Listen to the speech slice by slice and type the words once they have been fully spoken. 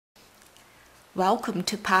Welcome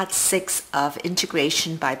to Part 6 of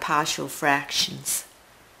Integration by Partial Fractions.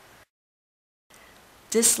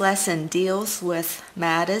 This lesson deals with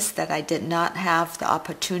matters that I did not have the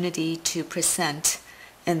opportunity to present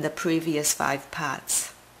in the previous 5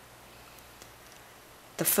 parts.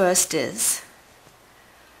 The first is,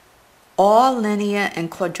 all linear and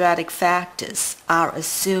quadratic factors are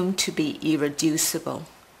assumed to be irreducible.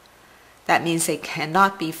 That means they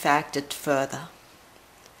cannot be factored further.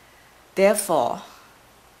 Therefore,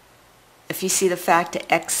 if you see the factor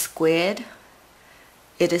x squared,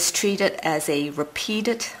 it is treated as a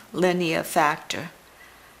repeated linear factor,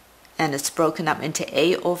 and it's broken up into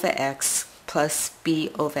a over x plus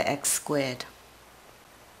b over x squared.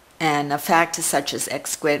 And a factor such as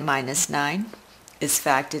x squared minus 9 is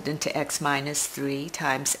factored into x minus 3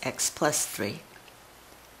 times x plus 3.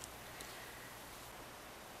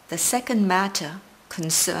 The second matter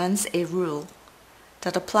concerns a rule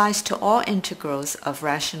that applies to all integrals of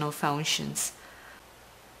rational functions,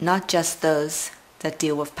 not just those that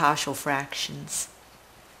deal with partial fractions.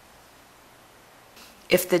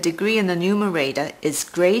 If the degree in the numerator is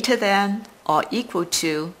greater than or equal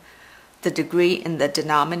to the degree in the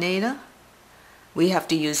denominator, we have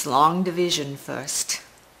to use long division first.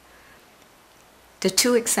 The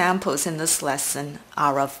 2 examples in this lesson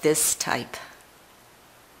are of this type.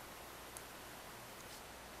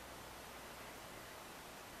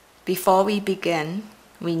 Before we begin,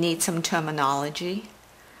 we need some terminology.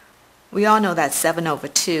 We all know that 7 over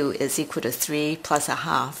 2 is equal to 3 plus a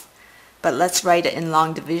half, but let's write it in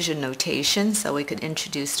long division notation so we could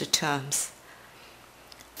introduce the terms.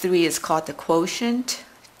 3 is called the quotient,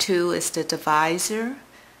 2 is the divisor,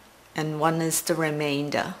 and 1 is the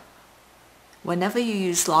remainder. Whenever you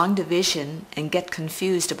use long division and get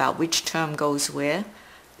confused about which term goes where,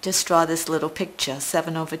 just draw this little picture,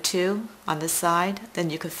 7 over 2 on the side, then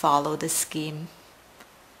you could follow the scheme.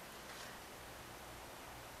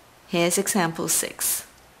 Here's example 6.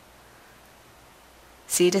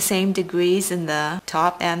 See the same degrees in the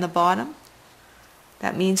top and the bottom?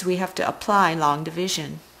 That means we have to apply long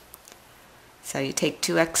division. So you take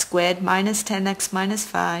 2x squared minus 10x minus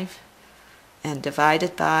 5 and divide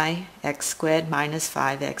it by x squared minus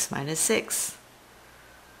 5x minus 6.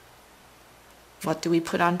 What do we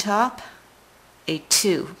put on top? A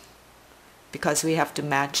 2, because we have to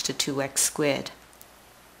match the 2x squared.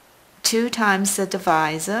 2 times the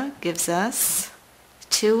divisor gives us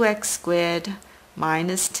 2x squared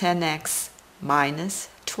minus 10x minus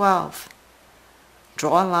 12.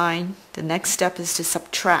 Draw a line. The next step is to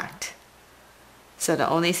subtract. So the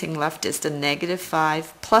only thing left is the negative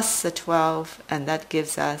 5 plus the 12, and that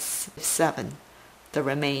gives us 7, the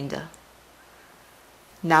remainder.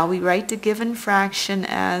 Now we write the given fraction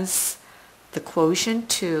as the quotient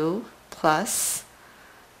 2 plus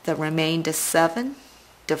the remainder 7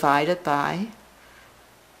 divided by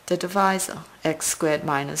the divisor, x squared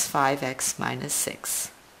minus 5x minus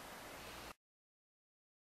 6.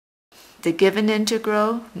 The given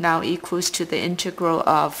integral now equals to the integral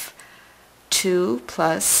of 2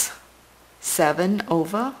 plus 7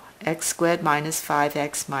 over x squared minus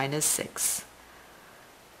 5x minus 6.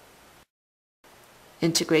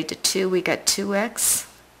 Integrate the 2, we get 2x,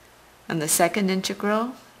 and the second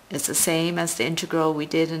integral is the same as the integral we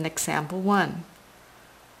did in example 1.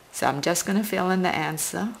 So I'm just going to fill in the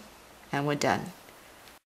answer, and we're done.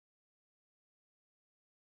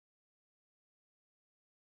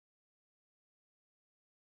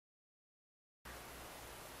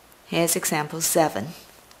 Here's example 7.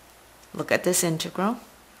 Look at this integral.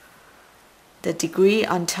 The degree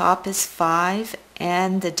on top is 5,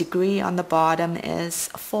 and the degree on the bottom is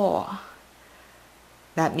 4.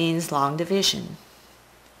 That means long division.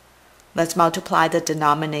 Let's multiply the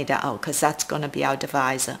denominator out, because that's going to be our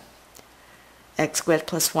divisor. X squared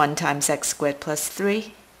plus 1 times x squared plus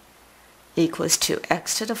 3 equals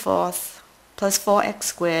 2x to the 4th plus 4x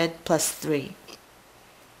squared plus 3.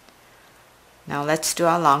 Now let's do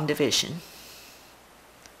our long division.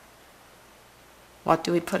 What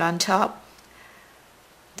do we put on top?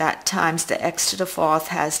 That times the x to the 4th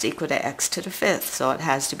has to equal to x to the 5th, so it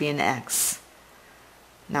has to be an x.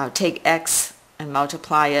 Now take x and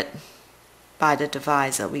multiply it by the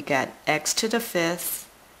divisor. We get x to the 5th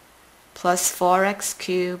plus 4x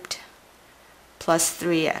cubed plus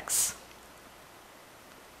 3x.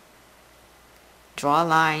 Draw a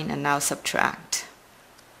line and now subtract.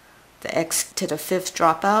 The x to the 5th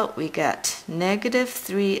drop out, we get negative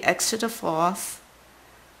 3x to the 4th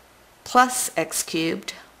plus x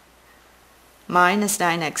cubed minus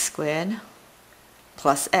 9x squared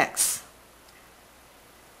plus x.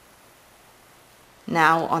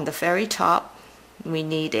 Now on the very top, we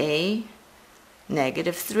need a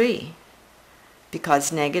negative 3,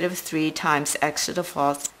 because negative 3 times x to the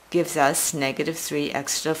fourth gives us negative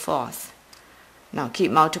 3x to the fourth. Now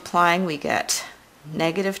keep multiplying, we get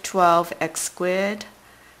negative 12x squared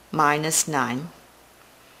minus 9.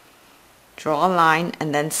 Draw a line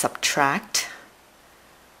and then subtract.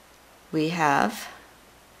 We have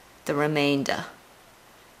the remainder,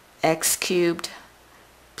 x cubed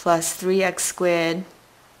plus 3x squared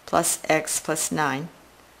plus x plus 9.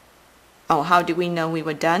 Oh, how do we know we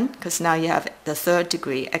were done? Because now you have the third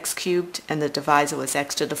degree, x cubed, and the divisor was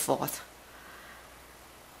x to the fourth.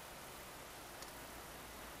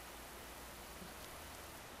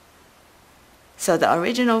 So the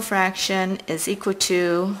original fraction is equal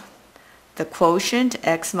to the quotient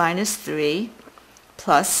x minus 3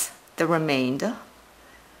 plus the remainder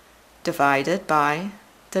divided by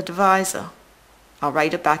the divisor. I'll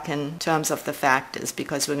write it back in terms of the factors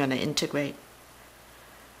because we're going to integrate.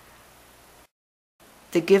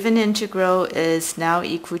 The given integral is now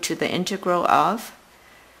equal to the integral of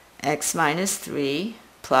x minus 3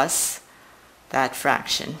 plus that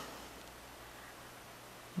fraction.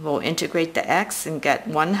 We'll integrate the x and get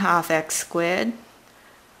 1/2 x squared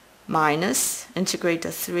minus, integrate the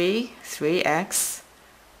 3x,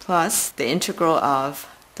 plus the integral of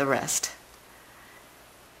the rest.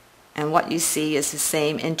 And what you see is the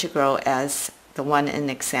same integral as the one in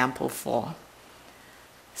example 4.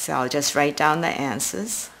 So I'll just write down the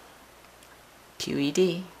answers.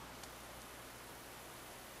 QED.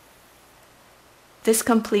 This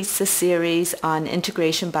completes the series on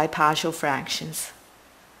integration by partial fractions.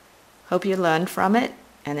 Hope you learned from it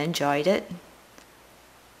and enjoyed it.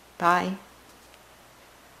 Bye.